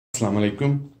Assalamu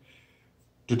alaikum.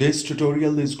 Today's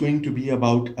tutorial is going to be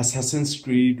about Assassin's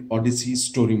Creed Odyssey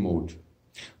story mode.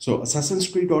 So Assassin's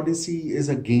Creed Odyssey is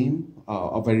a game,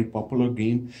 a very popular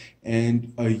game,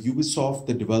 and Ubisoft,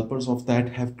 the developers of that,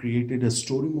 have created a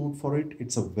story mode for it.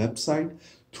 It's a website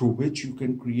through which you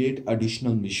can create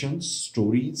additional missions,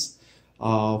 stories,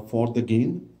 for the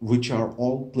game, which are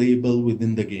all playable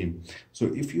within the game. So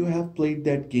if you have played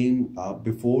that game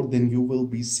before, then you will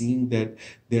be seeing that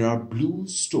there are blue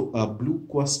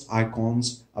quest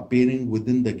icons appearing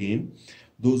within the game.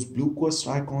 Those blue quest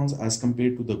icons, as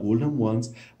compared to the golden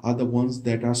ones, are the ones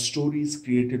that are stories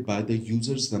created by the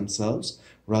users themselves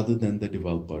rather than the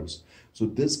developers. So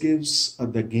this gives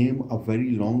the game a very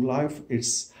long life.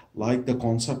 It's like the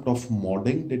concept of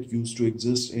modding that used to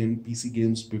exist in PC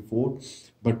games before,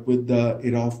 but with the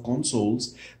era of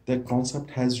consoles, that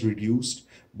concept has reduced.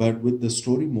 But with the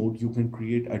story mode, you can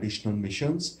create additional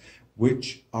missions,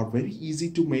 which are very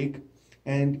easy to make,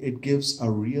 and it gives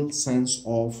a real sense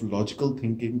of logical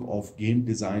thinking of game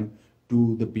design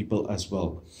to the people as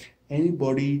well.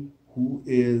 Anybody who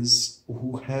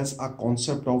has a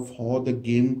concept of how the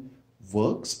game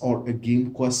works or a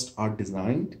game quests are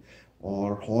designed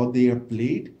or how they are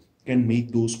played can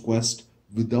make those quests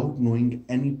without knowing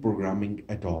any programming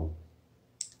at all.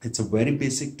 It's a very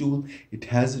basic tool. It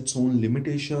has its own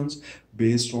limitations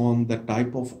based on the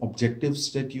type of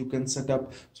objectives that you can set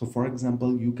up. So for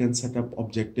example, you can set up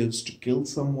objectives to kill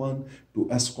someone, to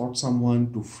escort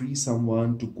someone, to free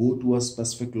someone, to go to a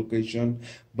specific location.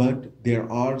 But there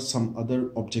are some other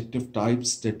objective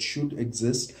types that should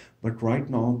exist. But right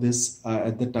now,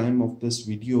 at the time of this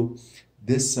video,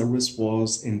 this service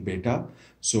was in beta.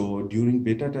 So during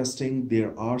beta testing,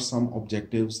 there are some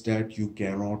objectives that you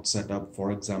cannot set up.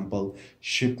 For example,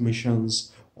 ship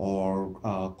missions or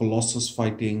Colossus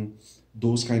fighting,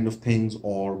 those kind of things,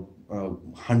 or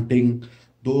hunting.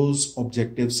 Those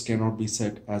objectives cannot be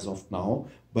set as of now.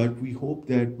 But we hope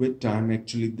that with time,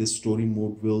 actually, this story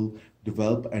mode will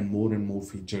develop and more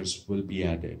features will be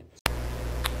added.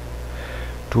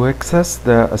 To access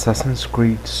the Assassin's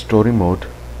Creed story mode,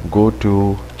 go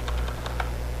to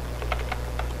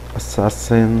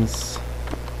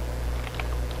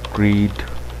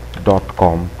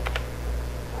assassinscreed.com.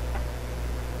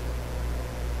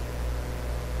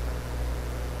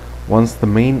 Once the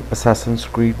main Assassin's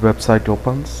Creed website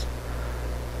opens,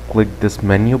 click this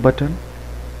menu button,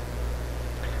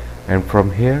 and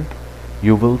from here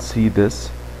you will see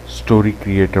this story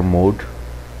creator mode.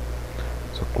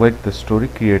 So click the story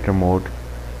creator mode.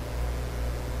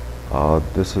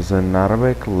 This is in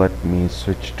Arabic. Let me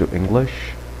switch to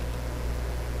English.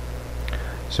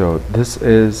 So this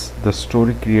is the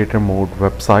story creator mode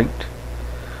website.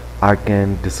 I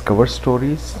can discover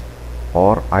stories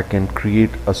or I can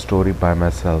create a story by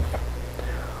myself.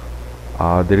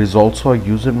 There is also a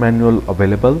user manual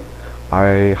available.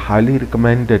 I highly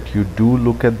recommend that you do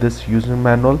look at this user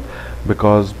manual,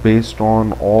 because based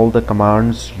on all the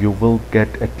commands you will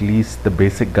get at least the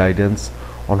basic guidance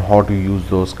on how to use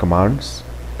those commands.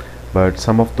 But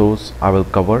some of those I will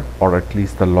cover, or at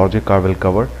least the logic I will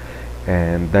cover,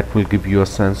 and that will give you a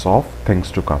sense of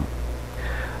things to come.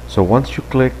 So once you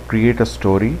click create a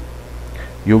story,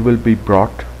 you will be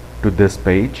brought to this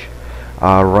page.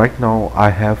 Right now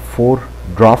I have 4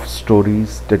 draft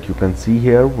stories that you can see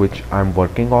here, which I'm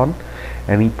working on.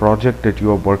 Any project that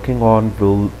you are working on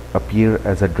will appear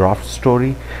as a draft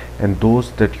story, and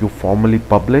those that you formally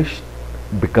publish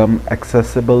become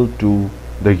accessible to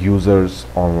the users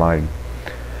online.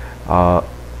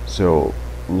 So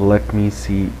let me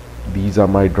see. These are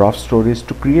my draft stories.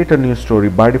 To create a new story,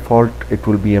 by default it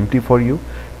will be empty for you.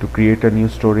 To create a new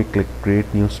story, click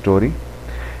create new story,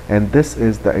 and this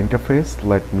is the interface.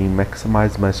 Let me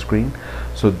maximize my screen.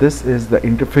 So this is the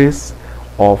interface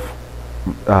of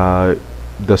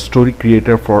the story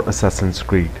creator for Assassin's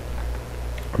Creed.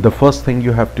 The first thing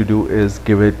you have to do is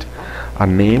give it a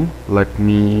name. Let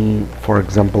me, for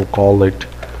example, call it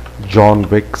John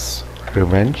Wick's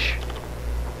Revenge.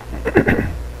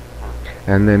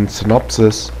 And then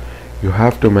synopsis, you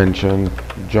have to mention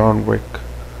John Wick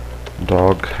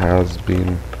dog has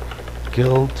been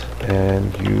killed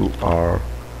and you are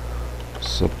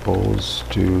supposed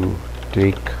to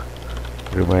take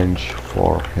revenge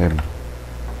for him.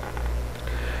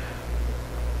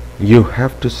 You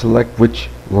have to select which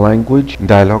language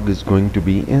dialogue is going to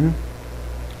be in.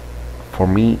 For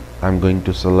me, I'm going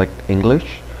to select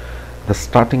English. The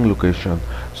starting location,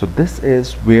 so this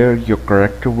is where your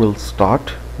character will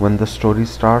start when the story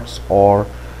starts, or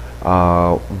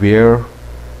where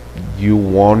you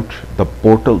want the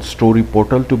story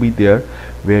portal to be there,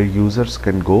 where users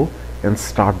can go and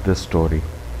start this story.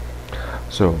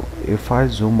 So if I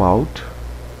zoom out,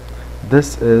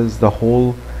 this is the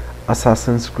whole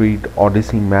Assassin's Creed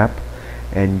Odyssey map,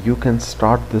 and you can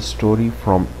start this story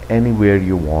from anywhere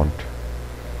you want.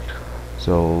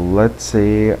 So let's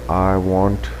say I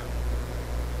want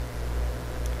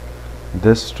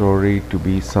this story to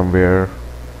be somewhere,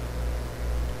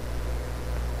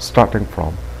 starting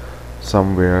from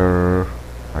somewhere.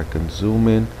 I can zoom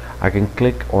in, I can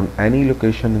click on any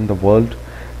location in the world,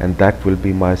 and that will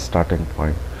be my starting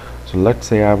point. So let's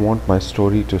say I want my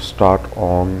story to start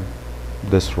on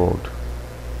this road.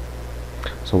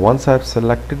 So once I've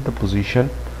selected the position,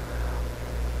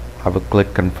 I will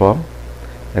click confirm,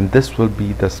 and this will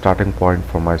be the starting point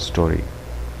for my story.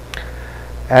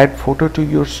 Add photo to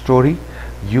your story.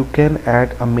 You can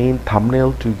add a main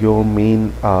thumbnail to your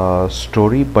main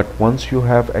story, but once you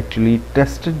have actually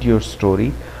tested your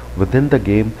story within the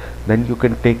game, then you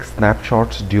can take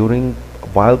snapshots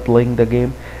while playing the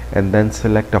game and then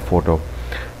select a photo.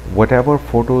 Whatever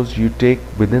photos you take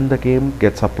within the game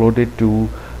gets uploaded to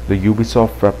the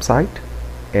Ubisoft website,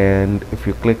 and if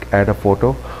you click add a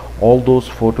photo, all those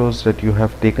photos that you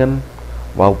have taken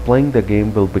while playing the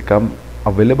game will become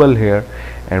available here,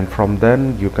 and from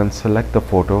then you can select the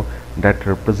photo that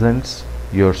represents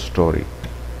your story.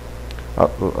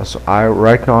 So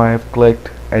right now I have clicked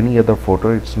any other photo.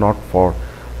 It's not for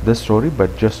this story,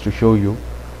 but just to show you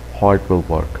how it will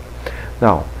work.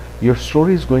 Now your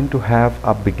story is going to have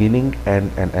a beginning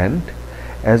and an end,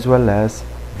 as well as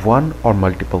one or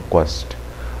multiple quests.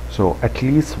 So at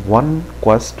least one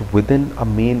quest within a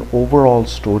main overall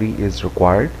story is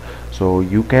required. So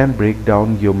you can break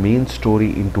down your main story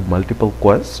into multiple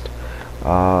quests.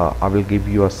 I will give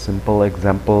you a simple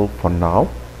example for now.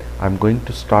 I'm going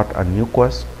to start a new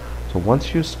quest. So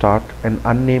once you start, an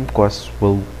unnamed quest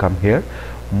will come here.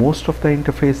 Most of the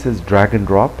interface is drag and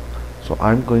drop. So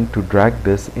I'm going to drag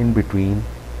this in between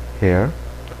here.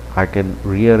 I can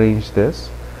rearrange this.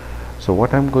 So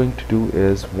what I'm going to do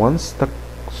is, once the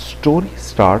story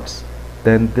starts,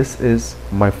 then this is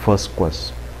my first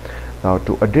quest. Now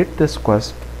to edit this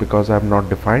quest, because I have not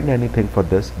defined anything for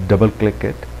this, double click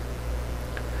it.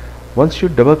 Once you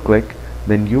double click,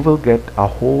 then you will get a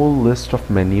whole list of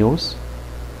menus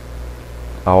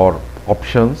or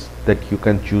options that you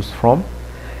can choose from,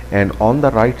 and on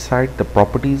the right side, the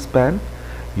properties pane,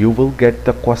 you will get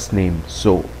the quest name.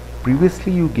 So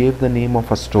previously you gave the name of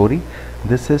a story.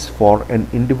 This is for an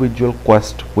individual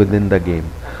quest within the game.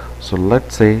 So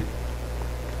let's say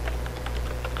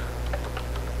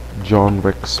John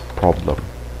Wick's problem.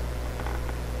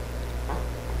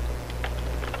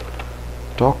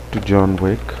 Talk to John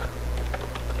Wick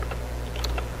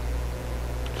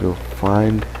to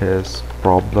find his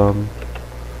problem,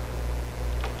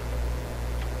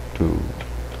 to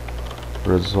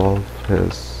resolve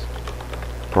his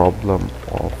problem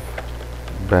of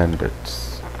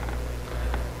bandits.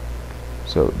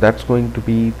 So that's going to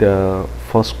be the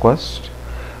first quest.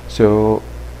 So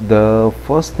the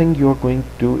first thing you are going to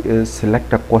do is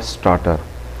select a quest starter.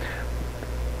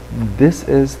 This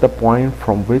is the point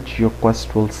from which your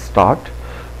quest will start.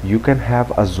 You can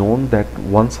have a zone that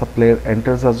once a player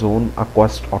enters a zone, a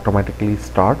quest automatically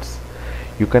starts.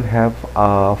 You can have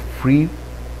a free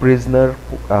prisoner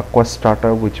quest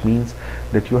starter, which means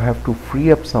that you have to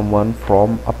free up someone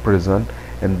from a prison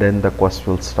and then the quest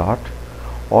will start.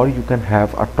 Or you can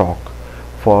have a talk.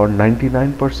 For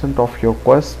 99% of your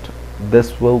quest,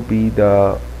 this will be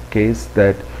the case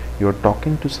that you're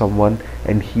talking to someone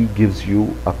and he gives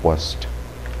you a quest.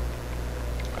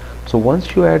 So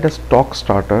once you add a talk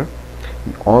starter,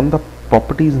 on the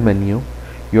properties menu,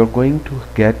 you're going to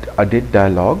get edit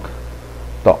dialogue,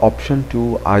 the option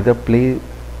to either play,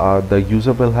 the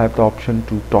user will have the option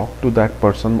to talk to that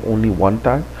person only one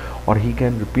time, or he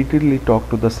can repeatedly talk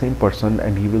to the same person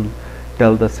and he will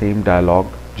tell the same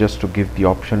dialogue, just to give the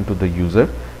option to the user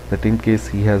that in case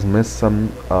he has missed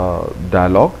some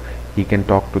dialogue, he can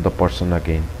talk to the person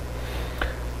again.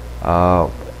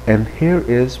 And here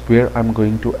is where I'm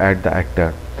going to add the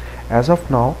actor. As of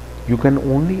now, you can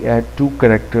only add 2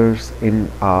 characters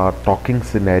in a talking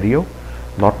scenario,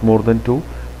 not more than 2.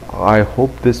 I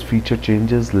hope this feature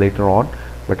changes later on,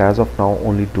 but as of now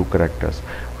only 2 characters.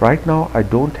 Right now I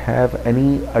don't have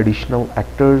any additional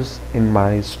actors in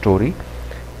my story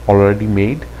already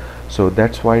made, so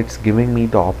that's why it's giving me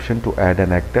the option to add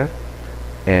an actor.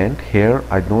 And here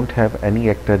I don't have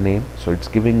any actor name, so it's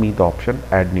giving me the option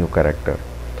add new character.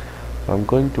 So I'm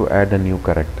going to add a new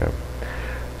character.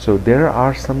 So there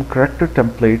are some character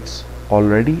templates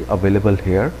already available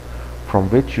here, from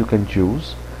which you can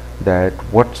choose that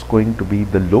what's going to be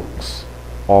the looks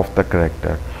of the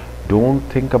character. Don't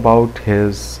think about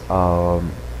his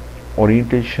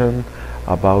orientation,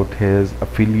 about his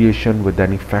affiliation with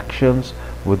any factions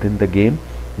within the game,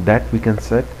 that we can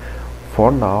set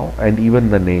for now. And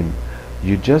even the name,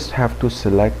 you just have to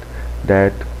select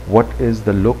that what is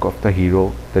the look of the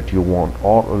hero that you want,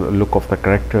 or look of the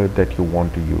character that you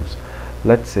want to use.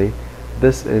 Let's say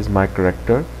this is my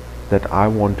character that I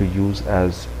want to use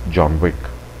as John Wick.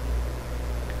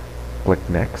 Click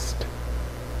next,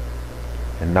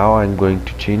 and now I'm going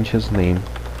to change his name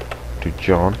to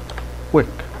John Wick.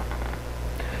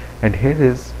 And here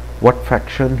is what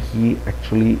faction he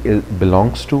actually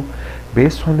belongs to.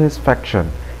 Based on his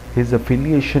faction, his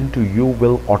affiliation to you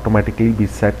will automatically be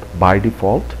set by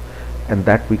default, and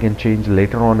that we can change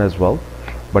later on as well.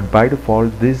 But by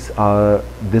default, this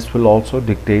will also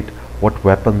dictate what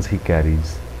weapons he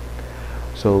carries.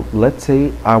 So let's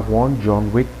say I want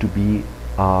John Wick to be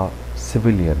a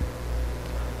civilian.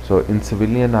 So in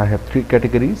civilian I have three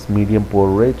categories: medium, poor,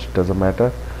 rich, doesn't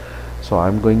matter. So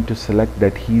I'm going to select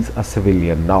that he's a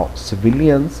civilian. Now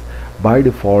civilians by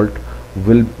default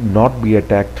will not be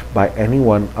attacked by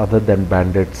anyone other than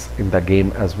bandits in the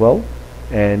game as well,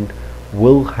 and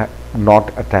will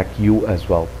not attack you as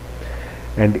well.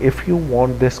 And if you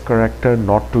want this character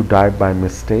not to die by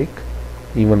mistake,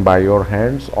 even by your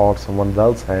hands or someone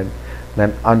else's hand,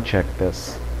 then uncheck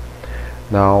this.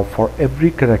 Now for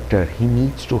every character he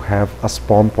needs to have a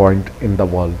spawn point in the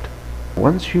world.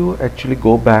 Once you actually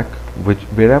go back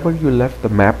wherever you left the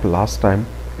map last time,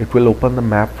 it will open the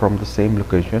map from the same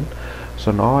location.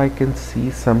 So now I can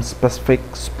see some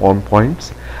specific spawn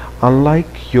points.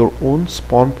 Unlike your own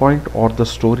spawn point or the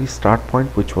story start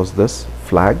point, which was this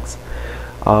flags,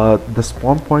 the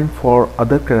spawn point for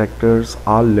other characters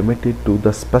are limited to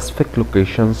the specific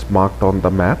locations marked on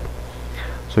the map.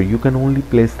 So you can only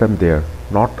place them there,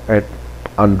 not at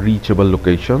unreachable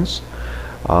locations.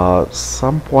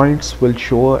 Some points will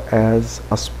show as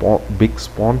a big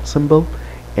spawn symbol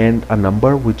and a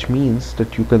number, which means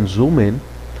that you can zoom in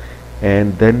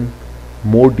and then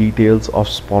more details of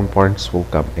spawn points will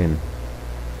come in.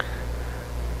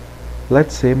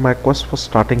 Let's say my quest was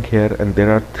starting here and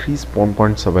there are 3 spawn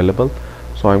points available.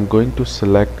 So I'm going to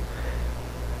select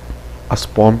a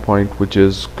spawn point which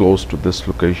is close to this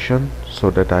location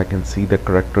so that I can see the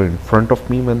character in front of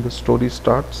me when the story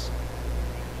starts.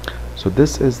 So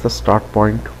this is the start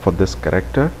point for this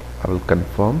character. I will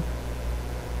confirm.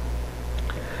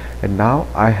 And now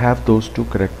I have those 2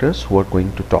 characters who are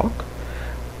going to talk.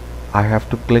 I have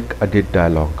to click edit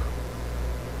dialogue.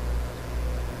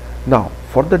 Now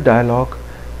for the dialogue,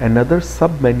 another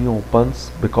sub menu opens,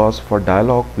 because for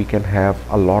dialogue we can have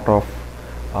a lot of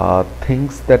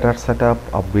things that are set up,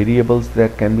 variables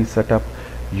that can be set up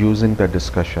using the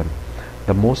discussion.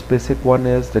 The most basic one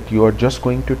is that you are just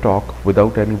going to talk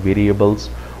without any variables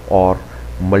or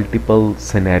multiple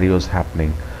scenarios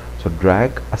happening. So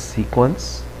drag a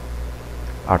sequence,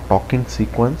 a talking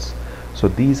sequence. So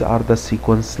these are the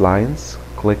sequence lines.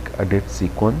 Click edit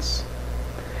sequence.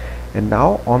 And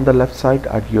now on the left side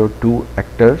are your 2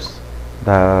 actors,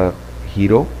 the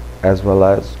hero as well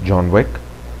as John Wick.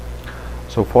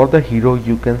 So for the hero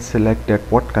you can select that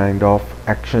what kind of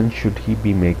action should he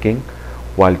be making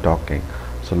while talking.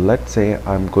 So let's say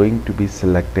I'm going to be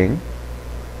selecting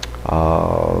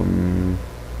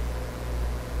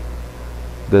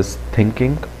this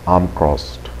thinking arm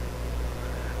crossed,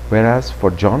 whereas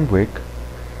for John Wick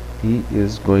he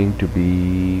is going to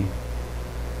be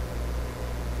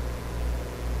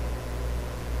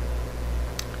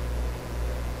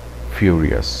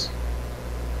furious.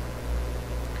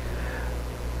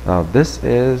 Now this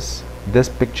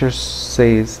picture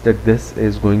says that this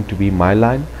is going to be my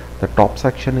line. The top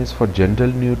section is for gender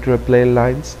neutral play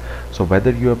lines. So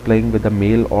whether you are playing with a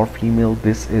male or female,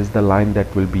 this is the line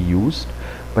that will be used.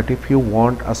 But if you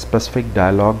want a specific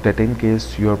dialogue, that in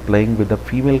case you are playing with a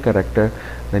female character,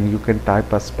 then you can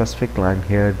type a specific line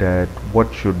here, that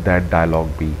what should that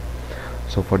dialogue be.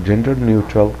 So for gender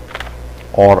neutral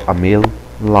or a male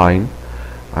line,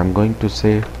 I'm going to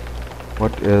say,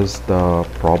 what is the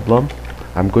problem?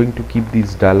 I'm going to keep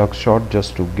these dialogues short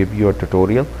just to give you a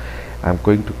tutorial. I'm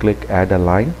going to click add a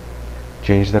line,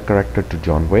 change the character to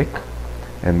John Wick,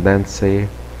 and then say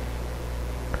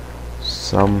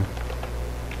some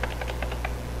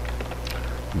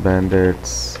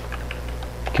bandits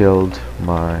killed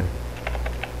my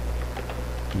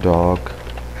dog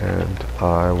and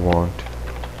I want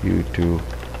you to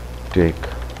take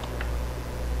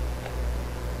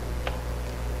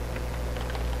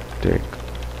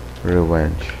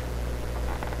revenge.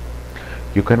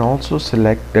 You can also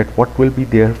select that what will be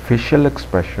their facial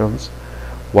expressions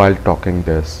while talking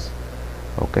this.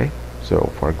 Okay,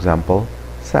 so for example,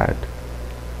 sad.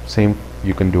 Same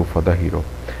you can do for the hero.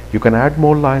 You can add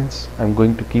more lines. I'm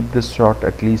going to keep this short,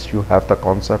 at least you have the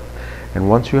concept. And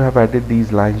once you have added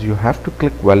these lines, you have to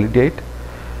click validate.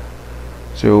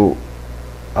 So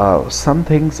some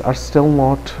things are still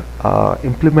not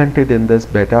implemented in this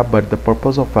beta, but the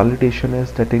purpose of validation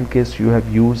is that in case you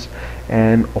have used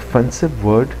an offensive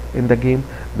word in the game,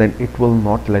 then it will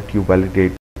not let you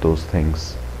validate those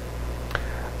things.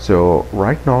 So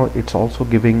right now it's also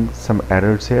giving some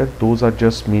errors here. Those are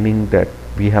just meaning that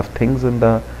we have things in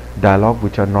the dialogue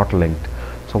which are not linked.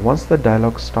 So once the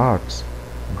dialogue starts,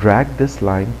 drag this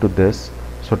line to this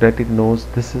so that it knows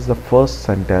this is the first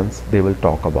sentence they will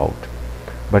talk about,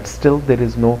 but still there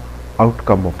is no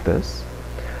outcome of this.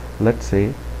 Let's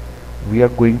say we are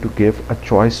going to give a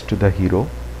choice to the hero.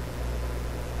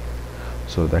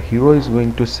 So the hero is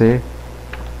going to say,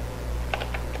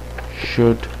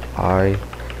 should I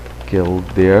kill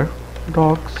their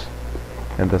dogs?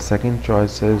 And the second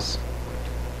choice is,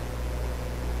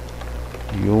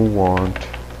 you want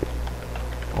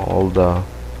all the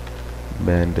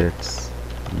bandits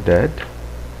dead?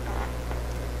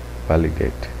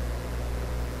 Validate.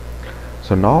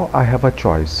 So now I have a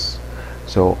choice.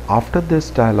 So after this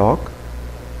dialogue,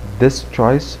 this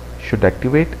choice should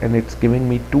activate, and it's giving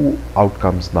me two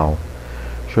outcomes now.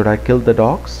 Should I kill the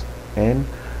dogs? And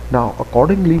now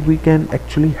accordingly we can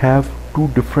actually have two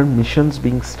different missions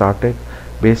being started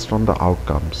based on the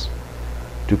outcomes.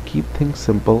 To keep things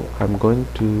simple, I'm going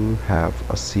to have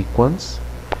a sequence.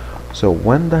 So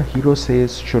when the hero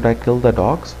says, should I kill the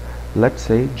dogs? Let's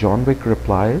say John Wick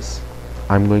replies,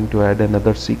 I'm going to add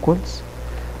another sequence.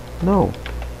 No,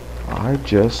 I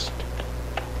just,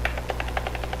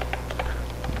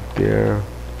 their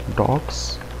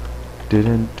dogs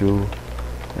didn't do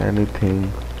anything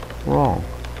wrong.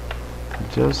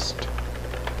 Just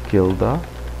kill the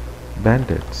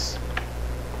bandits.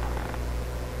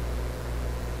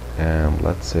 And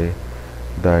let's say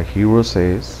the hero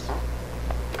says,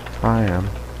 I am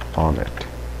on it.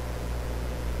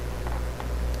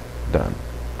 Done.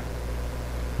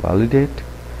 Validate.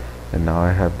 And now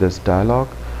I have this dialogue.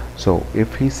 So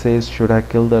if he says, should I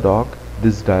kill the dog?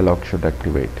 This dialogue should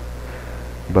activate.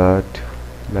 But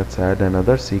let's add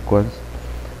another sequence.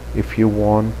 If you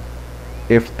want,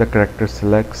 if the character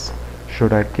selects,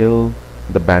 should I kill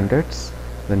the bandits?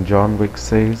 Then John Wick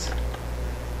says,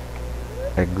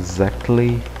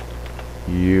 exactly,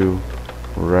 you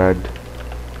read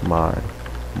my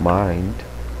mind.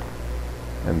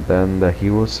 And then the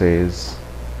hero says,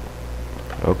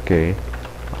 okay,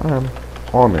 I'm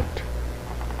on it.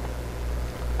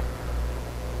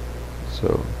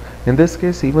 So in this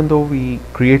case, even though we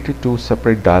created two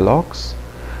separate dialogues,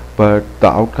 but the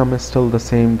outcome is still the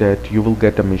same, that you will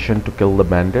get a mission to kill the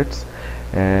bandits.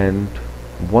 And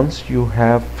once you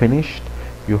have finished,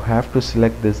 you have to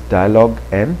select this dialogue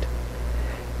end,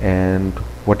 and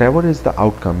whatever is the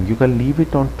outcome, you can leave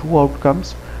it on two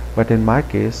outcomes, but in my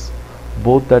case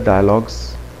both the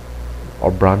dialogues or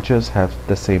branches have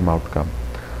the same outcome.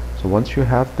 So once you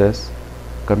have this,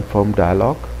 confirm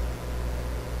dialogue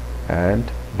and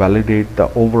validate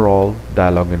the overall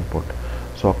dialogue input.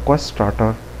 So a quest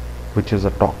starter, which is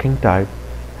a talking type,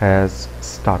 has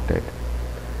started.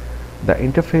 The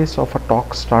interface of a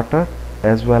talk starter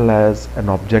as well as an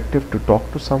objective to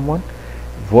talk to someone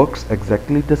works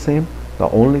exactly the same. The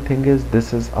only thing is,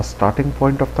 this is a starting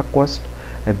point of the quest,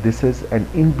 and this is an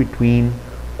in-between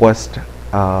quest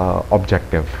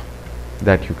objective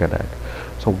that you can add.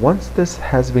 So once this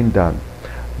has been done,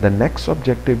 the next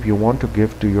objective you want to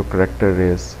give to your character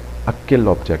is a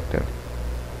kill objective.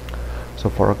 So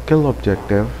for a kill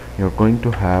objective, you're going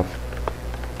to have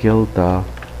kill the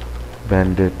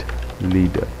bandit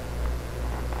leader,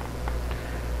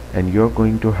 and you're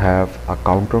going to have a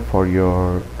counter for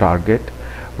your target.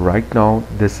 Right now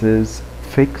this is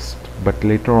fixed, but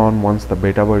later on, once the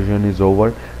beta version is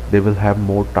over, they will have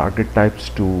more target types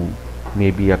to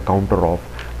maybe a counter of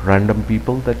random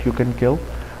people that you can kill.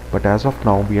 But as of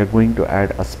now, we are going to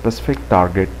add a specific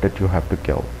target that you have to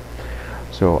kill.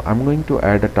 So I'm going to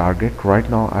add a target. Right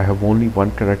now I have only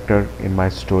one character in my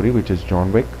story, which is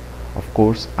John Wick. Of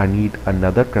course, I need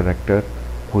another character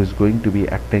who is going to be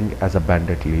acting as a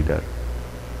bandit leader.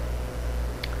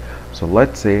 So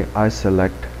let's say I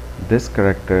select this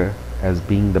character as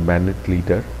being the bandit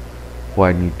leader who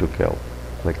I need to kill.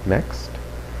 Click next,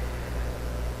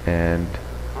 and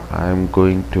I'm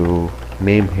going to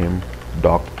name him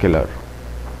Dog Killer.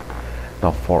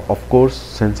 Now for, of course,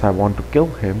 since I want to kill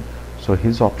him, so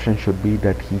his option should be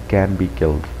that he can be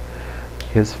killed.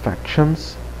 His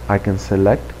factions I can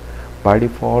select. By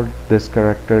default, this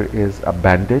character is a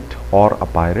bandit or a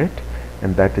pirate,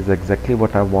 and that is exactly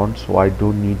what I want, so I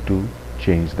don't need to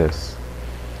change this.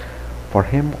 For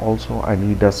him also I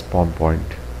need a spawn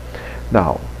point.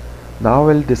 Now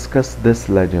we'll discuss this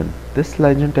legend. This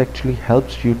legend actually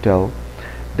helps you tell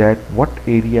that what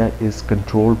area is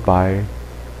controlled by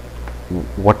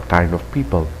what kind of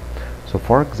people. So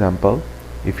for example,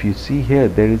 if you see here,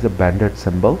 there is a bandit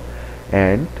symbol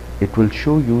and it will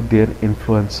show you their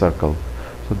influence circle.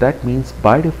 So that means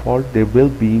by default there will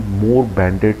be more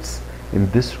bandits in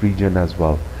this region as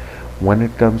well. When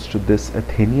it comes to this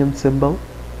Athenian symbol,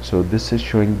 so this is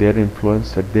showing their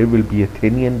influence, that there will be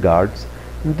Athenian guards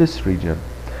in this region.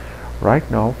 Right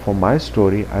now for my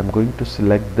story I'm going to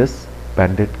select this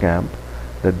bandit camp,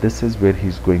 that this is where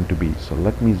he's going to be. So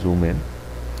let me zoom in.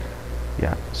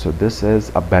 Yeah, so this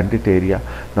is a bandit area.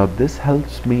 Now this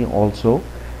helps me also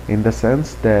in the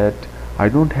sense that I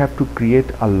don't have to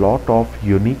create a lot of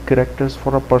unique characters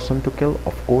for a person to kill.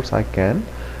 Of course I can,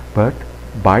 but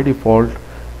by default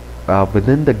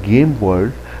within the game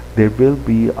world there will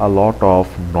be a lot of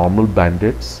normal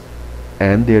bandits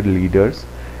and their leaders,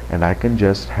 and I can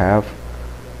just have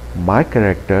my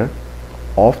character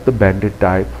of the bandit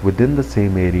type within the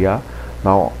same area.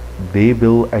 Now they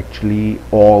will actually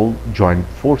all join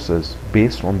forces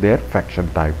based on their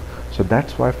faction type. So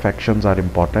that's why factions are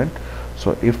important.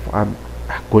 So if I'm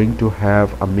going to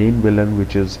have a main villain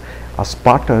which is a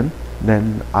Spartan,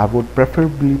 then I would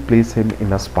preferably place him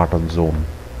in a Spartan zone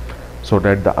so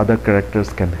that the other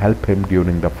characters can help him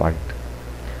during the fight.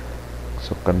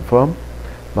 So confirm.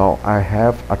 Now I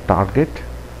have a target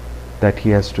that he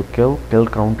has to kill. Kill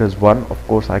count is 1. Of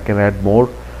course I can add more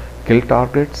kill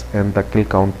targets and the kill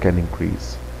count can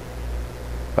increase.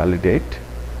 Validate.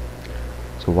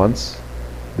 So once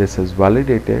this is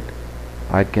validated,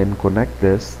 I can connect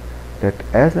this, that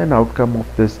as an outcome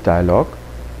of this dialogue,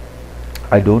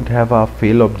 I don't have a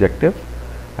fail objective.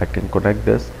 I can connect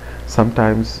this.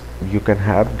 Sometimes you can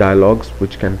have dialogues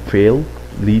which can fail,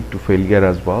 lead to failure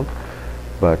as well,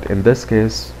 but in this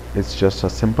case it's just a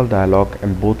simple dialogue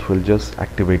and both will just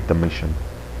activate the mission.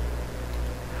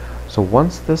 So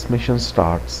once this mission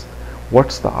starts,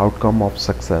 what's the outcome of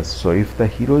success? So if the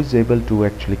hero is able to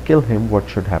actually kill him, what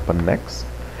should happen next?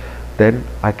 Then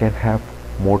I can have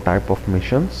more type of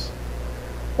missions,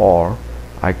 or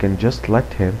I can just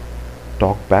let him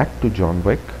talk back to John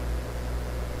Wick.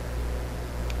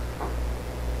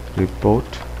 Report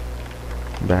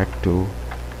back to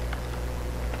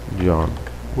John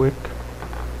Wick.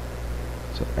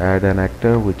 So add an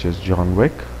actor which is John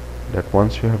Wick. That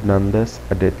once you have done this,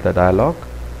 edit the dialogue.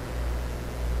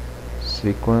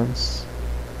 Sequence,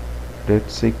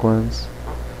 edit sequence.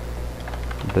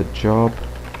 The job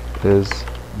is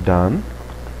done.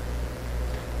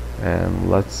 And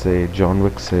let's say John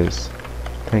Wick says,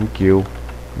 "Thank you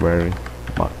very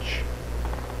much."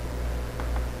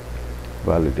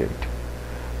 Validate.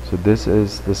 So this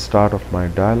is the start of my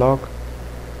dialogue.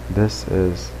 This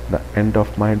is the end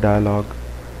of my dialogue.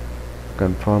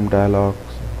 Confirm dialogue.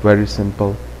 Very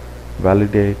simple.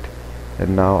 Validate.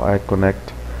 And now I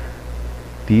connect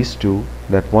these two,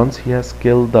 that once he has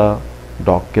killed the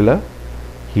dog killer,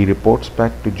 he reports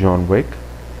back to John Wick,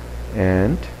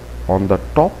 and on the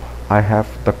top I have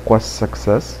the quest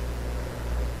success.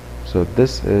 So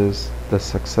this is the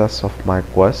success of my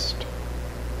quest.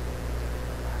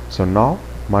 So now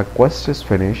my quest is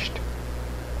finished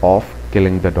of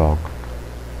killing the dog.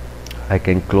 I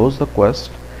can close the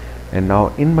quest, and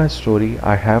now in my story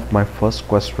I have my first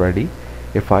quest ready.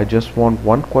 If I just want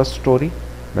one quest story,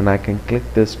 then I can click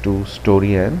this to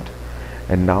story end,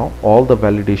 and now all the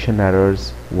validation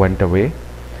errors went away,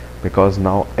 because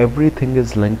now everything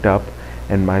is linked up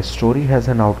and my story has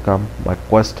an outcome, my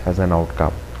quest has an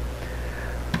outcome.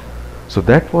 So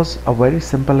that was a very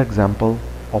simple example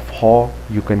of how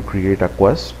you can create a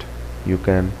quest. You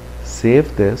can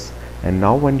save this, and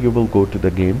now when you will go to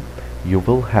the game, you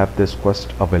will have this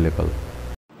quest available.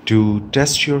 To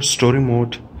test your story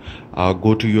mode,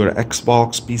 go to your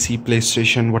Xbox, PC,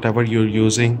 PlayStation, whatever you're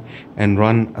using, and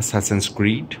run Assassin's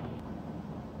Creed.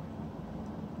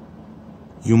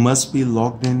 You must be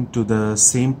logged into the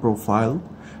same profile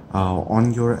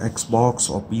on your Xbox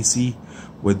or PC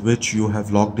with which you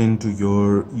have logged into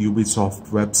your Ubisoft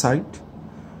website,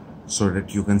 so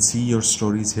that you can see your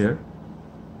stories here.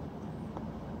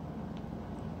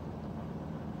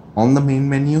 On the main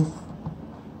menu,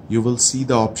 you will see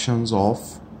the options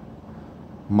of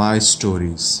My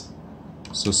Stories.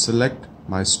 So select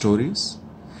My Stories,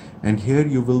 and here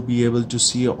you will be able to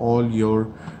see all your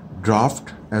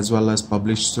draft as well as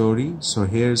published story. So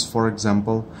here's, for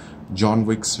example, John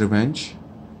Wick's Revenge,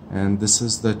 and this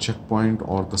is the checkpoint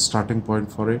or the starting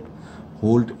point for it.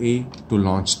 Hold A to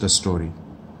launch the story.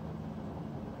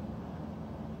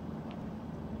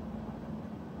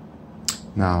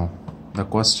 Now the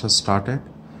quest has started,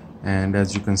 and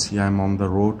as you can see, I'm on the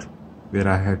road where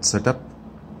I had set up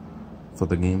for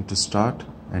the game to start,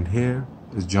 and here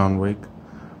is John Wick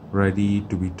ready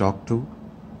to be talked to,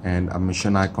 and a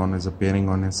mission icon is appearing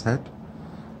on his head,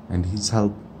 and he's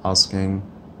asking,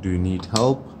 do you need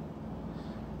help?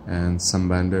 And some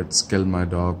bandits killed my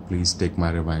dog, please take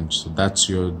my revenge. So that's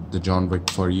the John Wick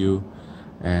for you,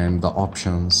 and the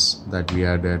options that we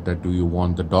added, that do you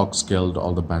want the dogs killed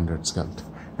or the bandits killed.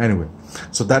 Anyway,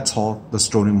 so that's how the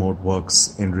story mode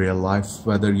works in real life.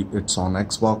 Whether it's on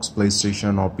Xbox,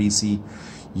 PlayStation or PC,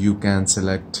 you can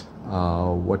select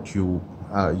what you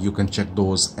can check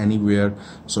those anywhere.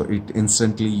 So it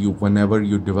instantly, whenever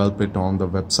you develop it on the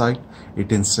website,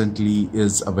 it instantly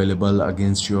is available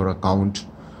against your account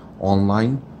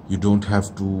online. You don't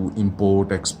have to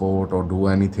import, export or do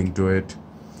anything to it.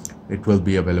 It will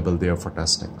be available there for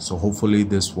testing. So hopefully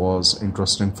this was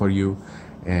interesting for you,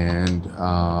 and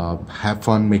have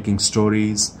fun making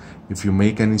stories. If you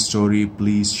make any story,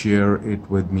 please share it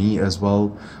with me as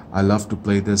well. I love to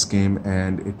play this game,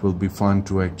 and it will be fun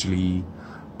to actually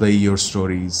play your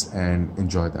stories and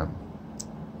enjoy them.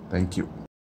 Thank you.